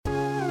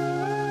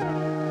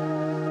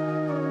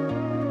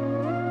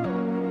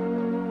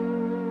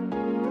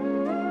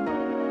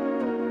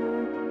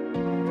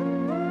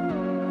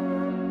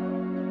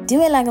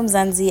Dumelang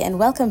Mzansi, and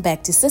welcome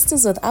back to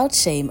Sisters Without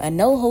Shame, a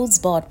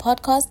no-holds-barred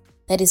podcast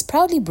that is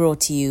proudly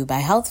brought to you by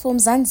Health for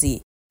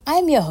Mzansi. I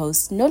am your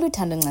host,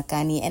 Noluthando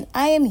Ngakani, and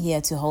I am here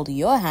to hold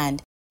your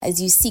hand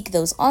as you seek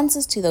those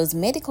answers to those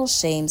medical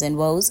shames and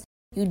woes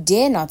you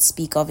dare not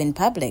speak of in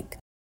public.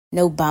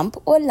 No bump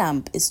or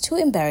lump is too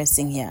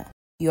embarrassing here.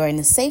 You are in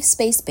a safe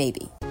space,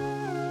 baby.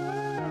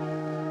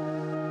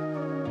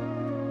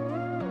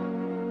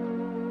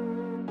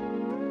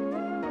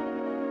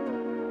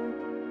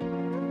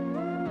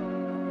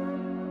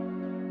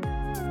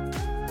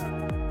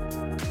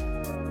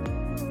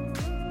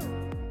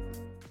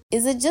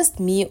 Is it just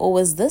me, or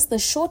was this the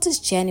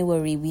shortest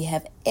January we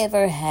have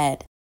ever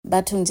had?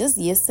 But just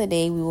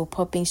yesterday we were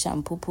popping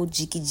shampoo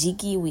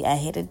jiki, we are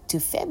headed to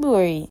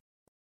February.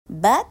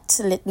 But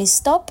let me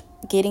stop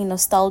getting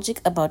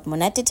nostalgic about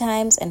Monate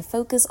times and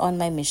focus on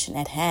my mission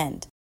at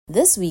hand.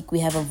 This week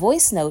we have a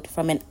voice note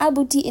from an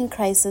Abuti in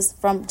crisis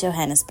from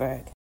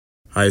Johannesburg.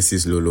 Hi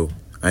Sis Lolo.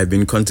 I've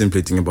been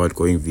contemplating about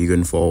going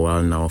vegan for a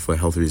while now for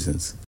health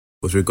reasons.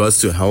 With regards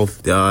to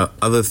health, there are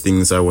other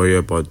things I worry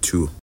about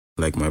too,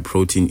 like my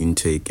protein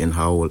intake and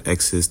how I will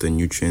access the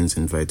nutrients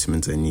and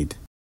vitamins I need.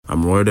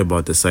 I'm worried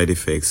about the side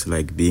effects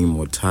like being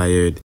more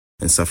tired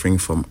and suffering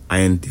from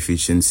iron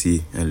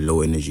deficiency and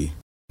low energy.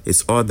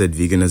 It's odd that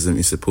veganism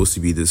is supposed to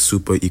be this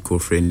super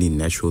eco-friendly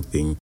natural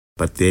thing,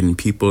 but then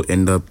people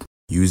end up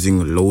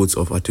using loads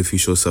of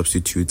artificial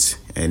substitutes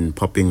and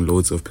popping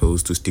loads of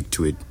pills to stick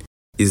to it.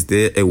 Is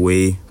there a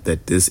way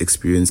that this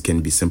experience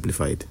can be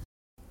simplified?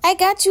 I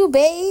got you,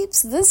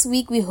 babes. This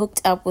week we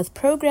hooked up with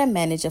Program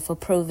Manager for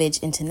ProVeg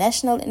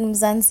International in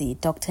Mzansi,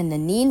 Dr.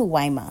 Nanine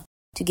Waima,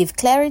 to give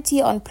clarity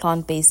on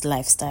plant-based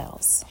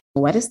lifestyles.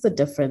 What is the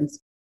difference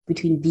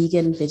between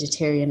vegan,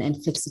 vegetarian, and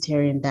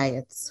flexitarian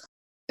diets?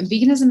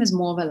 Veganism is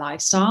more of a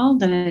lifestyle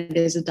than it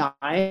is a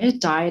diet.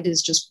 Diet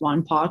is just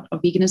one part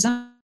of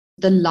veganism.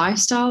 The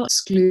lifestyle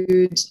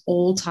excludes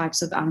all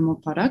types of animal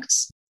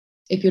products.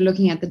 If you're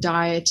looking at the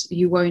diet,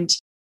 you won't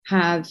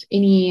have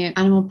any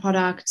animal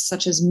products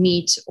such as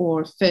meat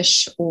or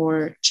fish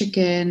or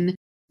chicken.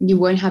 You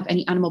won't have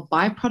any animal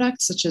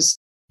byproducts such as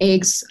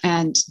eggs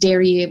and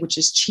dairy, which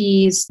is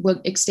cheese.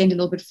 We'll extend a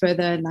little bit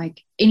further, like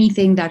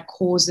anything that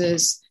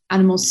causes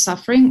animal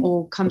suffering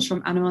or comes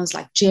from animals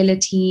like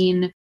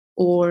gelatin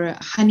or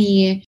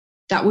honey,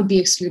 that would be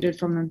excluded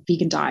from a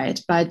vegan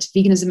diet. But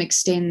veganism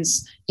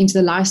extends into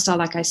the lifestyle,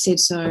 like I said,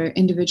 so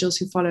individuals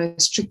who follow a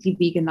strictly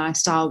vegan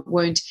lifestyle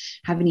won't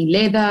have any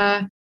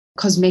leather.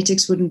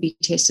 Cosmetics wouldn't be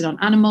tested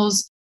on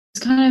animals.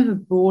 It's kind of a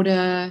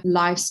broader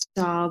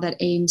lifestyle that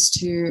aims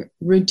to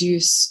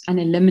reduce and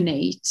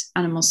eliminate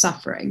animal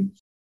suffering.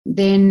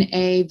 Then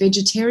a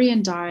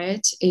vegetarian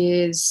diet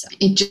it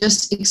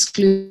just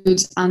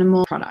excludes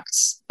animal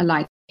products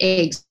like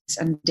eggs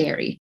and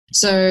dairy.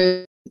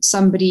 So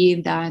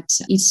somebody that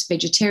eats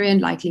vegetarian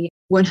likely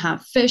won't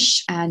have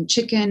fish and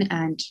chicken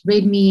and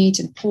red meat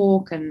and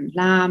pork and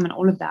lamb and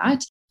all of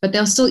that, but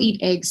they'll still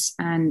eat eggs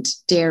and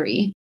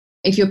dairy.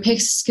 If you're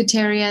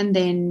pescatarian,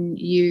 then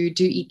you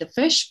do eat the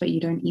fish, but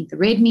you don't eat the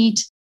red meat.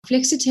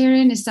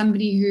 Flexitarian is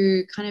somebody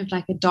who kind of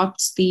like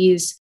adopts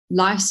these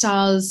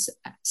lifestyles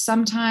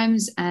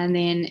sometimes and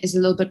then is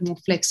a little bit more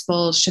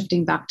flexible,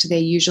 shifting back to their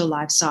usual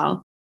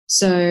lifestyle.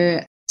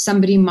 So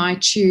somebody might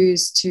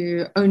choose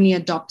to only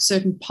adopt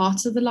certain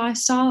parts of the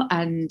lifestyle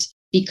and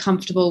be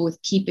comfortable with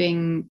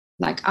keeping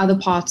like other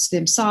parts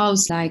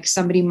themselves. Like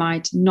somebody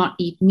might not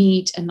eat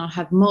meat and not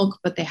have milk,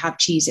 but they have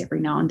cheese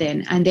every now and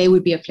then, and they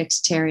would be a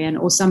flexitarian.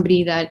 Or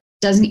somebody that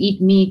doesn't eat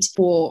meat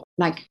for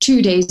like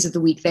 2 days of the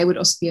week, they would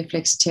also be a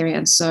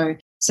flexitarian. So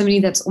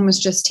somebody that's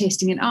almost just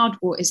testing it out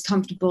or is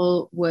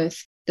comfortable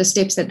with the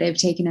steps that they've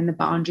taken and the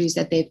boundaries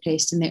that they've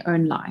placed in their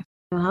own life.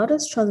 How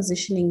does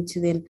transitioning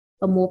to then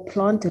a more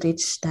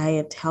plant-rich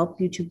diet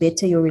help you to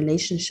better your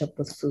relationship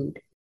with food?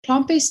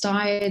 Plant-based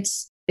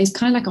diets, there's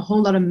kind of like a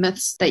whole lot of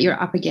myths that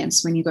you're up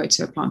against when you go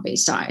to a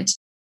plant-based diet.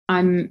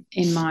 I'm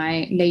in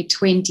my late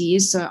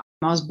 20s, so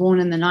I was born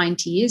in the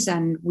 90s,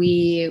 and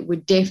we were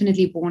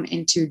definitely born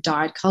into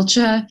diet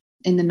culture.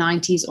 In the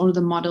 90s, all of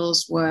the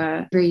models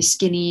were very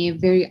skinny,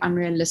 very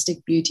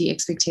unrealistic beauty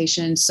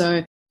expectations.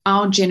 So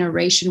our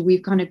generation,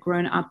 we've kind of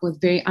grown up with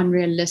very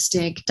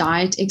unrealistic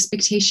diet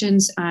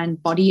expectations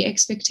and body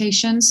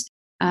expectations.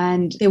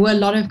 And there were a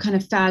lot of kind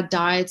of fad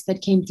diets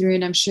that came through.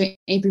 And I'm sure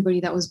everybody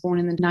that was born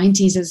in the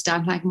 90s has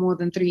done like more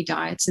than 3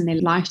 diets in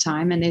their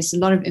lifetime. And there's a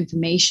lot of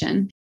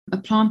information. A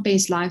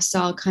plant-based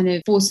lifestyle kind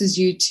of forces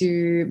you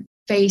to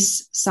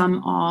face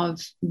some of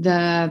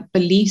the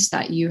beliefs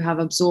that you have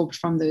absorbed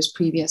from those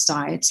previous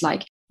diets,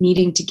 like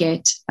needing to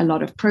get a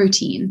lot of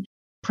protein.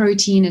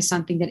 Protein is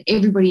something that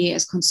everybody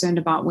is concerned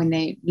about when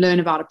they learn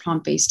about a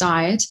plant-based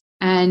diet.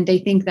 And they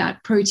think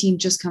that protein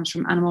just comes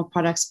from animal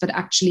products, but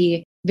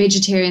actually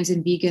vegetarians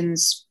and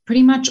vegans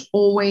pretty much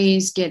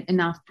always get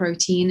enough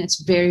protein.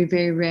 It's very,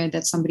 very rare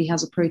that somebody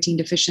has a protein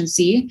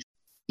deficiency.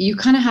 You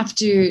kind of have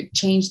to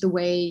change the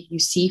way you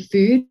see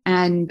food.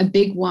 And a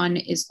big one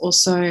is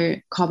also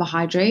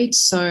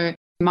carbohydrates. So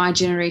my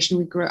generation,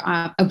 we grew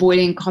up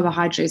avoiding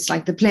carbohydrates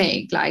like the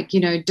plague, like,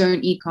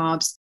 don't eat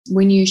carbs.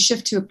 when you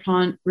shift to a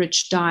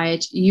plant-rich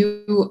diet,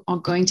 you are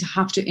going to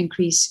have to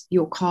increase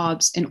your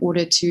carbs in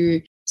order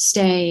to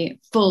stay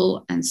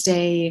full and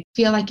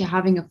feel like you're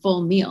having a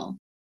full meal.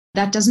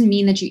 That doesn't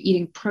mean that you're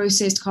eating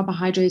processed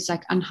carbohydrates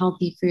like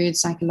unhealthy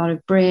foods, like a lot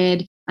of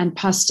bread and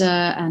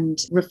pasta and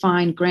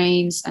refined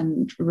grains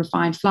and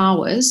refined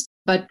flours.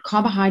 But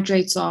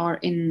carbohydrates are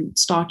in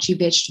starchy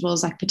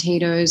vegetables like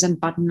potatoes and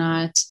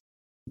butternut.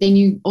 Then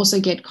you also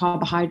get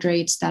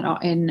carbohydrates that are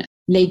in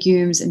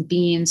legumes and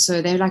beans.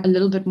 So they're like a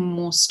little bit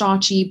more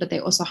starchy, but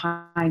they're also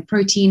high in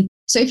protein.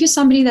 So if you're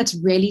somebody that's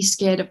really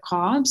scared of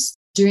carbs,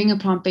 doing a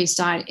plant-based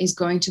diet is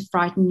going to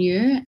frighten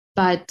you.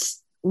 But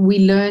we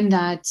learn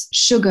that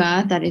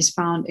sugar that is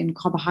found in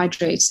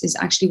carbohydrates is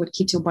actually what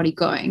keeps your body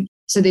going.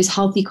 So there's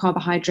healthy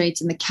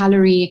carbohydrates, and the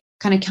calorie,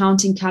 kind of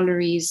counting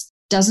calories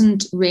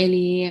doesn't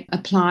really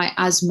apply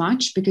as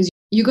much because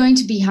you're going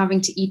to be having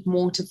to eat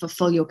more to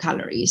fulfill your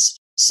calories.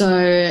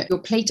 So your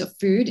plate of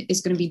food is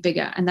going to be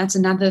bigger. And that's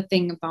another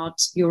thing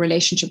about your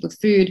relationship with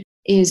food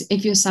is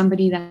if you're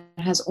somebody that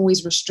has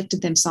always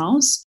restricted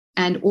themselves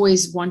and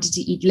always wanted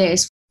to eat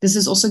less, this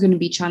is also going to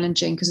be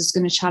challenging because it's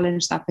going to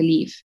challenge that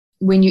belief.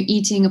 When you're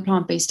eating a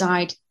plant-based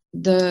diet,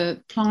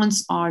 the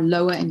plants are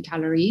lower in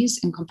calories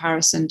in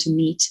comparison to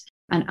meat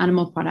and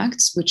animal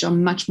products, which are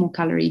much more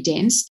calorie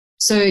dense.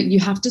 So you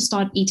have to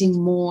start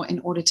eating more in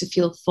order to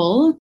feel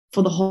full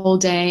for the whole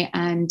day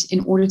and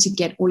in order to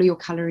get all of your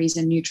calories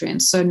and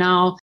nutrients. So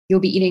now you'll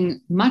be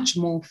eating much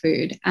more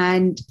food.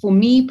 And for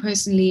me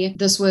personally,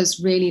 this was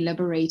really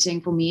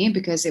liberating for me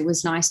because it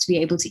was nice to be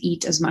able to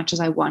eat as much as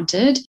I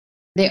wanted.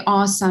 There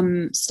are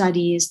some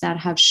studies that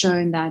have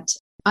shown that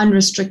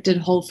unrestricted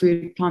whole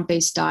food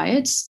plant-based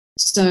diets,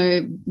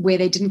 so where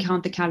they didn't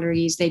count the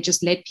calories, they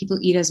just let people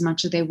eat as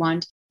much as they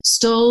want,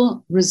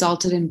 still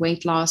resulted in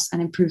weight loss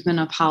and improvement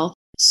of health.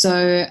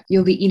 So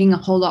you'll be eating a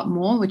whole lot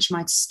more, which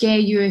might scare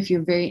you if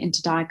you're very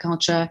into diet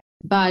culture.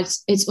 But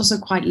it's also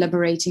quite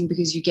liberating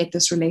because you get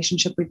this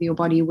relationship with your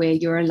body where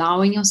you're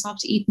allowing yourself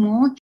to eat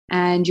more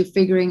and you're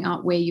figuring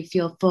out where you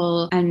feel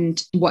full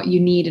and what you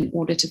need in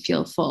order to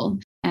feel full.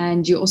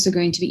 And you're also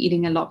going to be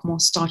eating a lot more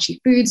starchy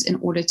foods in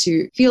order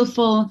to feel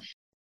full.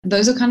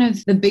 Those are kind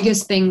of the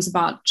biggest things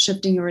about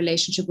shifting your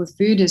relationship with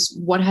food is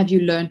what have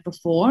you learned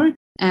before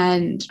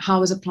and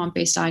how is a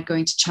plant-based diet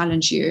going to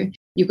challenge you?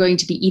 You're going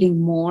to be eating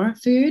more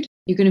food.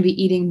 You're going to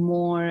be eating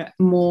more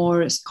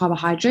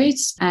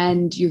carbohydrates,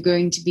 and you're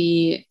going to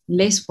be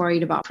less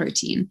worried about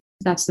protein.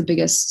 That's the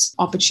biggest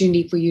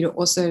opportunity for you to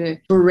also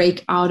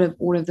break out of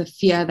all of the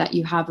fear that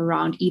you have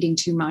around eating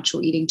too much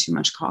or eating too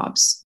much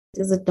carbs.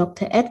 Is it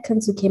Dr.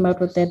 Atkins who came out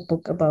with that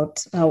book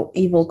about how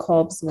evil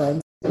carbs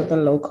were with the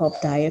low carb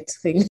diet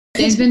thing?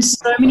 There's been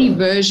so many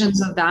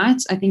versions of that.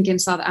 I think in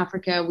South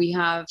Africa, we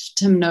have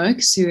Tim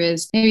Noakes, who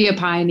is maybe a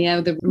pioneer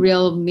of the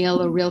real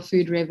meal or real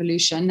food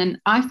revolution. And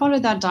I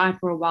followed that diet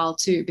for a while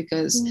too,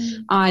 because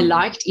I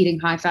liked eating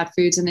high fat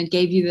foods and it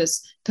gave you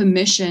this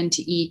permission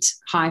to eat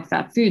high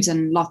fat foods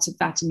and lots of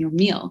fat in your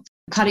meal,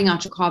 cutting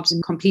out your carbs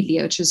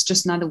completely, which is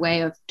just another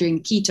way of doing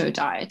a keto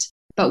diet.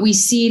 But we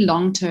see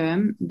long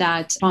term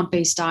that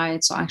plant-based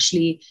diets are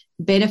actually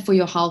better for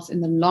your health in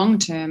the long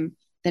term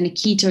than a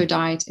keto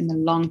diet in the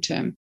long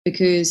term,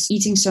 because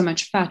eating so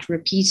much fat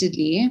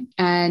repeatedly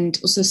and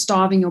also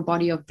starving your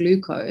body of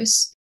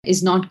glucose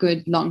is not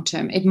good long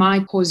term. It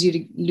might cause you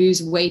to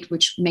lose weight,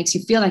 which makes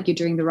you feel like you're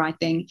doing the right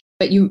thing,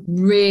 but you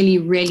really,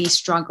 really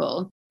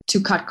struggle to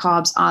cut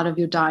carbs out of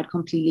your diet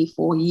completely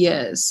for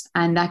years.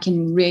 And that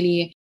can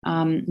really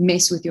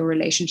mess with your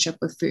relationship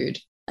with food.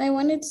 I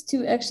wanted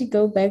to actually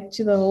go back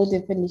to the whole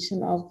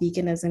definition of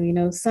veganism. You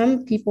know,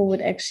 some people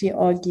would actually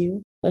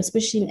argue,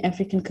 especially in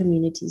African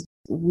communities,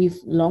 we've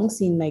long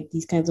seen like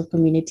these kinds of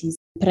communities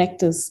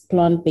practice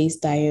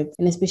plant-based diets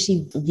and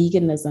especially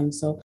veganism.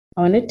 So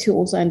I wanted to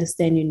also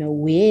understand, you know,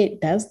 where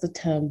does the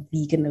term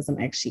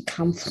veganism actually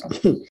come from?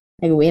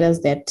 Like, where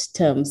does that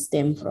term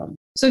stem from?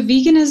 So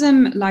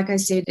veganism, like I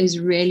said, is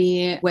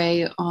really a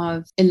way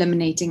of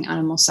eliminating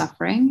animal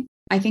suffering.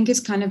 I think it's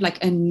kind of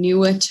like a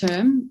newer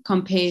term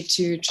compared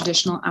to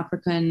traditional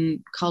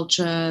African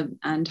culture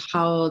and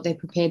how they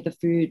prepared the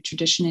food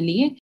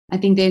traditionally. I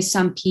think there's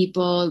some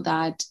people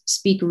that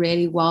speak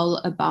really well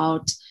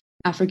about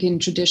African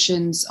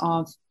traditions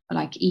of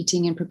like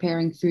eating and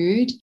preparing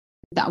food.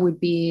 That would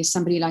be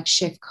somebody like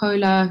Chef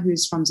Kola,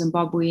 who's from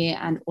Zimbabwe,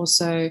 and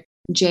also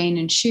Jane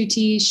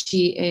Nshuti.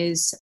 She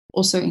is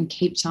also in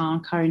Cape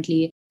Town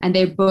currently. And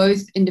they're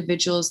both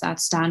individuals that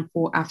stand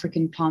for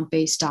African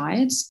plant-based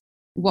diets.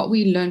 What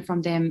we learn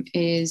from them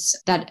is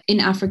that in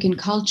African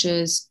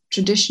cultures,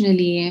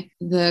 traditionally,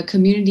 the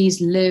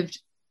communities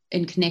lived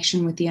in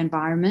connection with the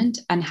environment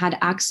and had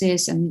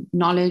access and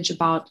knowledge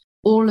about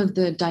all of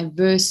the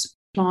diverse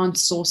plant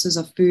sources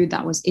of food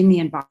that was in the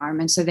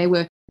environment. So they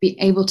were be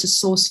able to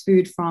source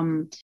food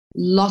from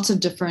lots of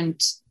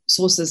different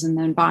sources in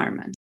the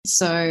environment.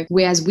 So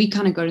whereas we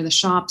kind of go to the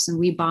shops and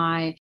we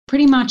buy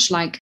pretty much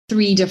like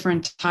 3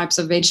 different types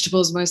of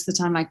vegetables most of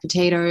the time, like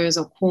potatoes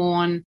or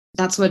corn,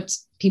 that's what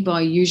people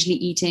are usually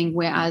eating.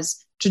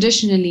 Whereas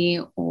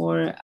traditionally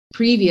or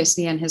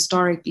previously and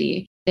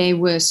historically, They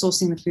were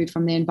sourcing the food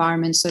from the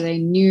environment. So they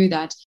knew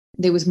that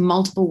there was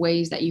multiple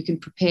ways that you can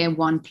prepare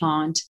one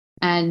plant.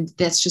 And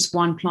that's just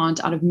one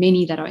plant out of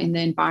many that are in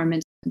the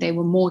environment. They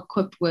were more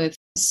equipped with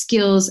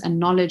skills and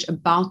knowledge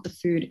about the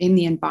food in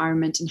the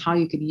environment and how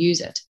you could use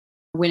it.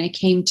 When it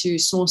came to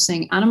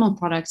sourcing animal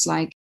products,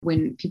 like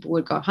when people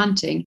would go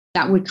hunting,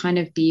 that would kind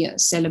of be a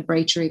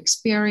celebratory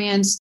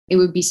experience. It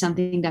would be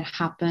something that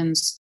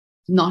happens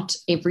not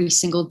every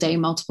single day,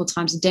 multiple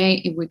times a day.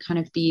 It would kind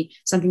of be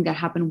something that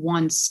happened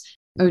once,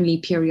 only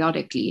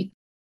periodically.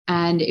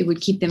 And it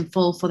would keep them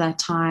full for that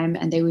time.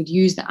 And they would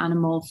use the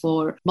animal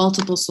for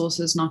multiple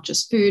sources, not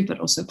just food, but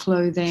also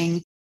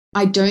clothing.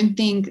 I don't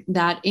think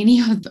that any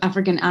of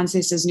African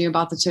ancestors knew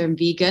about the term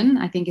vegan.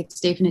 I think it's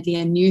definitely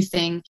a new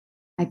thing.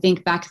 I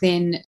think back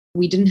then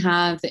we didn't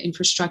have the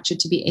infrastructure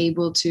to be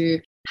able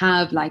to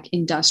have like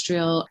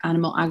industrial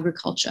animal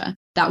agriculture.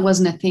 That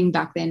wasn't a thing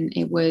back then.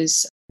 It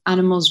was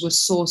animals were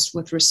sourced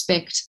with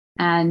respect,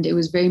 and it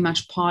was very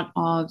much part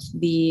of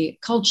the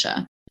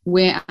culture.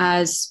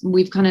 Whereas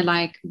we've kind of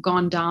like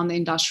gone down the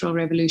Industrial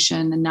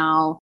Revolution, and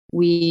now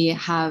we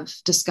have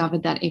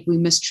discovered that if we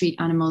mistreat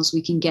animals,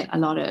 we can get a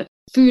lot of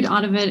food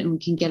out of it and we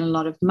can get a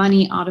lot of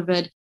money out of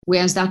it.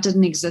 Whereas that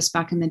didn't exist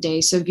back in the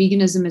day. So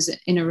veganism is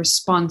in a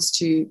response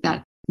to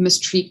that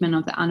mistreatment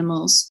of the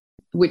animals,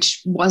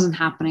 which wasn't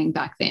happening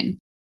back then.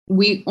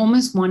 We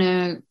almost want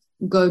to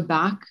go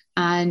back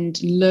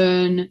and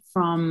learn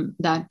from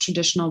that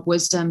traditional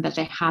wisdom that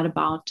they had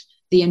about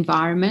the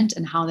environment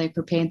and how they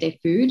prepared their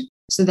food,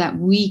 so that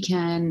we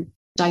can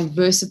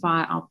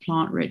diversify our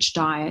plant-rich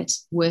diet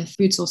with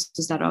food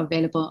sources that are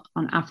available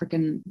on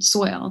African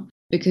soil,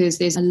 because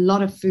there's a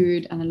lot of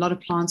food and a lot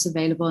of plants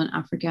available in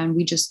Africa, and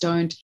we just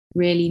don't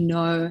really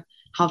know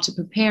how to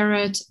prepare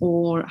it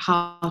or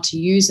how to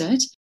use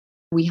it.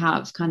 We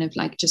have kind of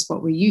like just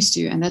what we're used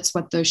to, and that's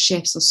what those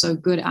chefs are so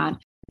good at,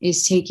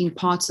 is taking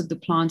parts of the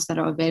plants that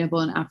are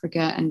available in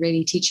Africa and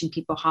really teaching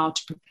people how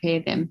to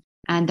prepare them.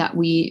 And that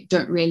we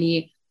don't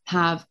really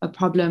have a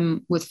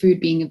problem with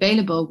food being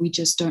available. We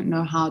just don't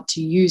know how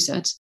to use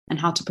it and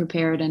how to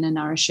prepare it in a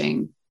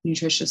nourishing,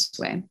 nutritious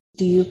way.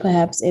 Do you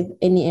perhaps have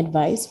any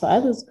advice for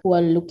others who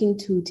are looking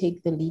to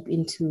take the leap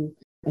into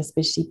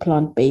especially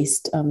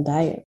plant-based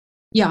diet?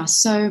 Yeah,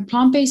 so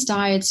plant-based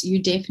diets,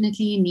 you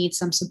definitely need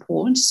some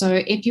support.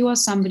 So if you are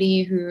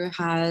somebody who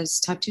has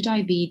type 2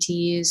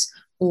 diabetes,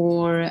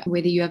 or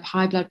whether you have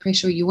high blood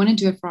pressure, or you want to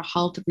do it for a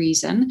health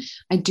reason,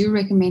 I do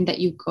recommend that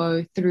you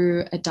go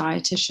through a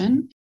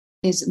dietitian.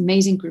 There's an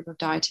amazing group of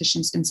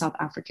dietitians in South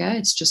Africa.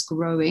 It's just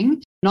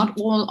growing. Not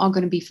all are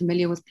going to be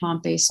familiar with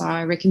plant-based, so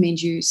I recommend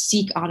you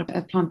seek out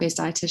a plant-based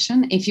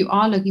dietitian. If you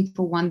are looking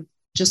for one,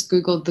 just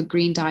Google the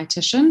Green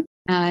Dietitian,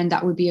 and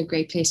that would be a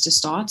great place to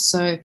start.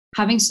 So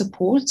having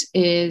support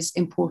is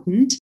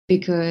important,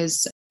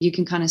 because you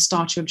can kind of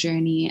start your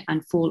journey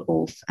and fall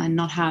off and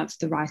not have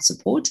the right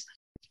support.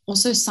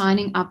 Also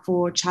signing up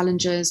for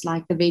challenges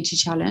like the Veggie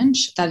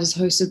Challenge that is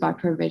hosted by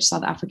ProVeg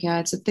South Africa.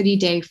 It's a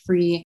 30-day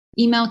free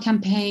email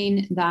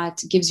campaign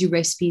that gives you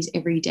recipes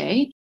every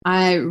day.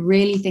 I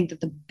really think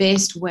that the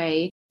best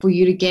way for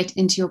you to get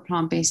into your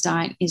plant-based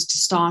diet is to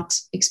start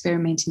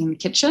experimenting in the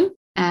kitchen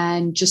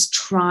and just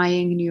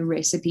trying new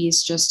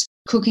recipes, just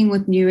cooking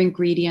with new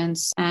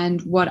ingredients.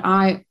 And what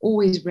I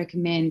always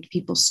recommend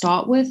people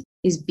start with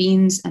is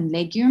beans and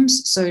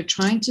legumes. So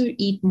trying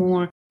to eat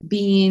more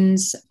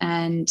beans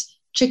and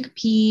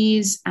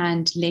chickpeas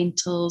and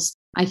lentils.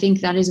 I think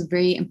that is a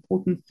very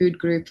important food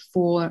group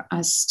for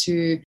us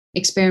to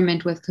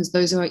experiment with, because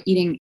those who are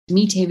eating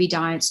meat-heavy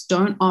diets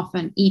don't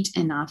often eat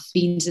enough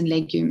beans and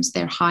legumes.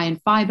 They're high in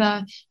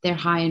fiber, they're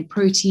high in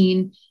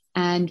protein,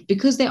 and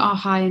because they are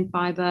high in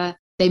fiber,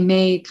 they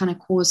may kind of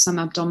cause some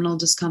abdominal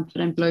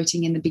discomfort and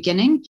bloating in the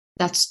beginning.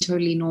 That's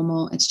totally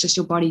normal. It's just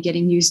your body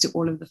getting used to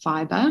all of the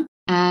fiber.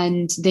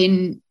 And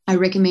then I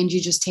recommend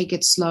you just take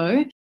it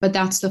slow. But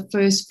that's the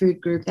first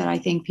food group that I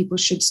think people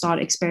should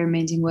start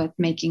experimenting with,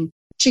 making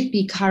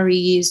chickpea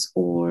curries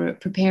or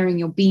preparing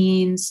your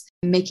beans,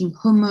 making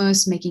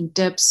hummus, making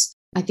dips.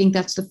 I think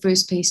that's the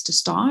first place to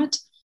start.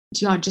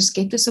 Yeah, just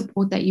get the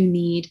support that you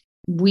need.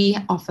 We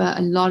offer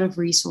a lot of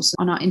resources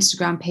on our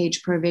Instagram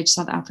page, ProVeg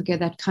South Africa,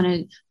 that kind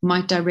of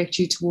might direct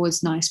you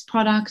towards nice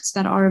products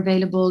that are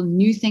available,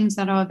 new things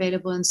that are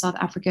available in South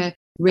Africa,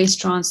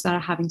 restaurants that are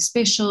having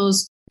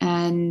specials.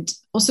 And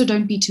also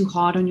don't be too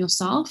hard on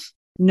yourself.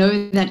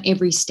 Know that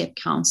every step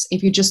counts.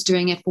 If you're just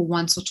doing it for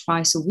once or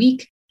twice a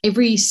week,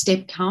 every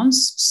step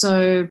counts.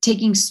 So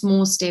taking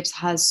small steps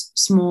has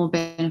small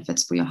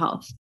benefits for your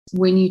health.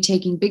 When you're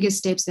taking bigger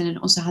steps, then it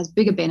also has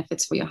bigger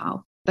benefits for your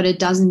health. But it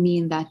doesn't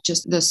mean that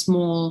just the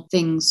small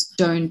things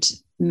don't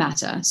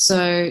matter.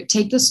 So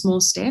take the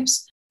small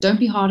steps. Don't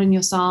be hard on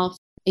yourself.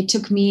 It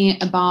took me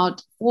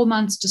about 4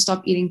 months to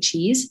stop eating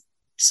cheese.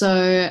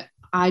 So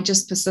I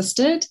just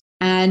persisted.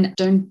 And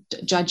don't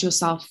judge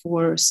yourself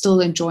for still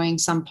enjoying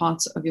some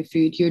parts of your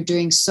food. You're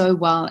doing so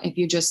well if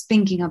you're just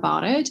thinking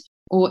about it,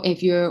 or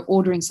if you're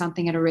ordering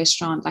something at a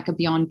restaurant like a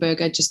Beyond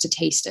Burger just to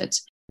taste it,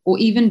 or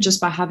even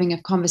just by having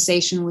a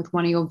conversation with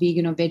one of your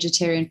vegan or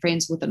vegetarian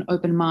friends with an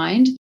open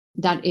mind.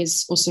 that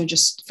is also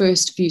just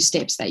first few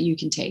steps that you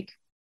can take.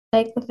 I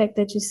like the fact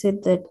that you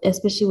said that,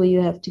 especially where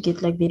you have to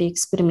get like very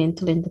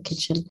experimental in the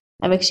kitchen.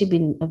 I've actually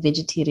been a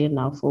vegetarian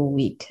now for a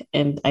week,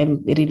 and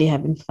I'm really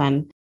having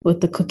fun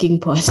with the cooking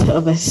part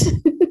of it.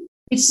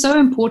 It's so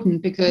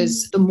important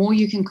because the more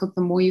you can cook,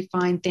 the more you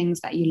find things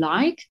that you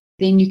like,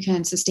 then you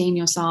can sustain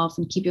yourself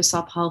and keep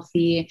yourself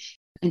healthy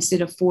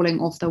instead of falling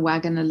off the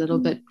wagon a little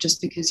bit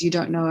just because you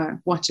don't know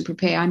what to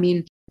prepare. I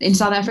mean, in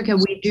South Africa,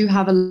 we do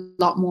have a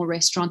lot more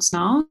restaurants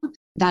now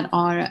that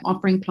are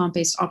offering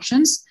plant-based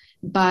options,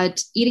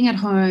 but eating at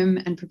home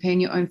and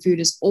preparing your own food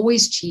is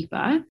always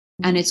cheaper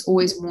and it's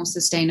always more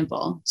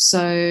sustainable.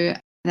 So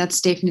that's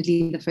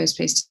definitely the first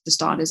place to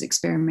start, is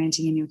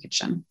experimenting in your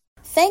kitchen.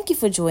 Thank you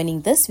for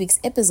joining this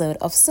week's episode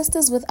of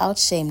Sisters Without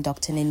Shame,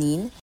 Dr.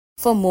 Nanine.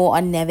 For more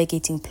on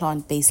navigating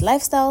plant-based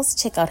lifestyles,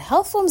 check out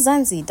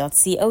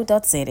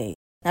healthformzansi.co.za.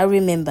 Now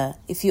remember,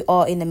 if you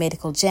are in a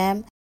medical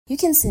jam, you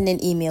can send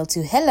an email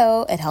to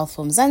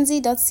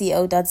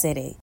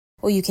hello@healthformzansi.co.za,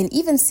 or you can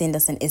even send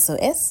us an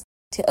SOS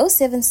to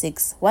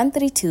 076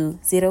 132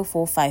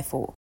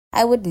 0454.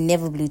 I would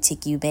never blue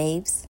tick you,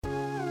 babes.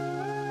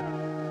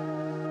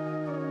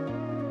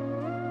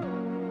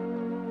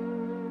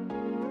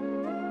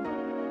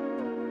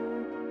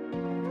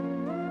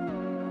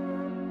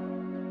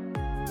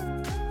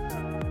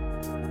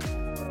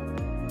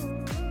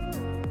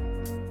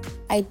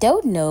 I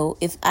don't know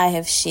if I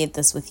have shared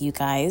this with you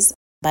guys,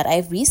 but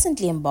I've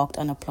recently embarked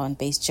on a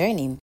plant-based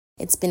journey.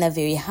 It's been a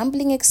very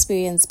humbling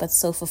experience, but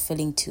so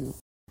fulfilling too.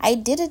 I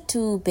did it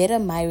to better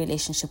my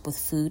relationship with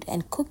food,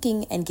 and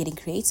cooking and getting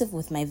creative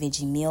with my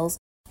veggie meals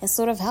has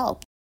sort of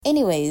helped.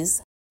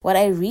 Anyways, what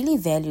I really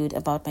valued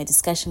about my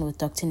discussion with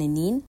Dr.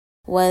 Nanine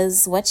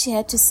was what she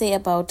had to say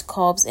about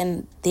carbs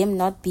and them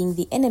not being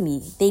the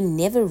enemy. They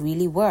never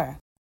really were.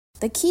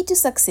 The key to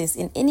success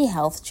in any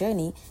health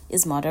journey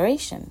is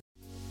moderation.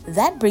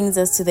 That brings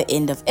us to the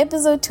end of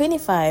episode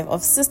 25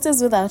 of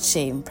Sisters Without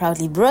Shame,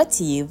 proudly brought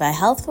to you by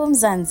Healthful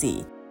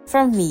Mzansi.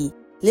 From me,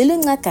 Lulu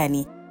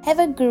Ngakani, have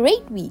a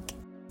great week.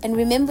 And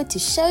remember to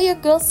show your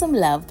girls some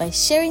love by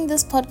sharing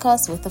this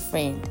podcast with a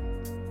friend.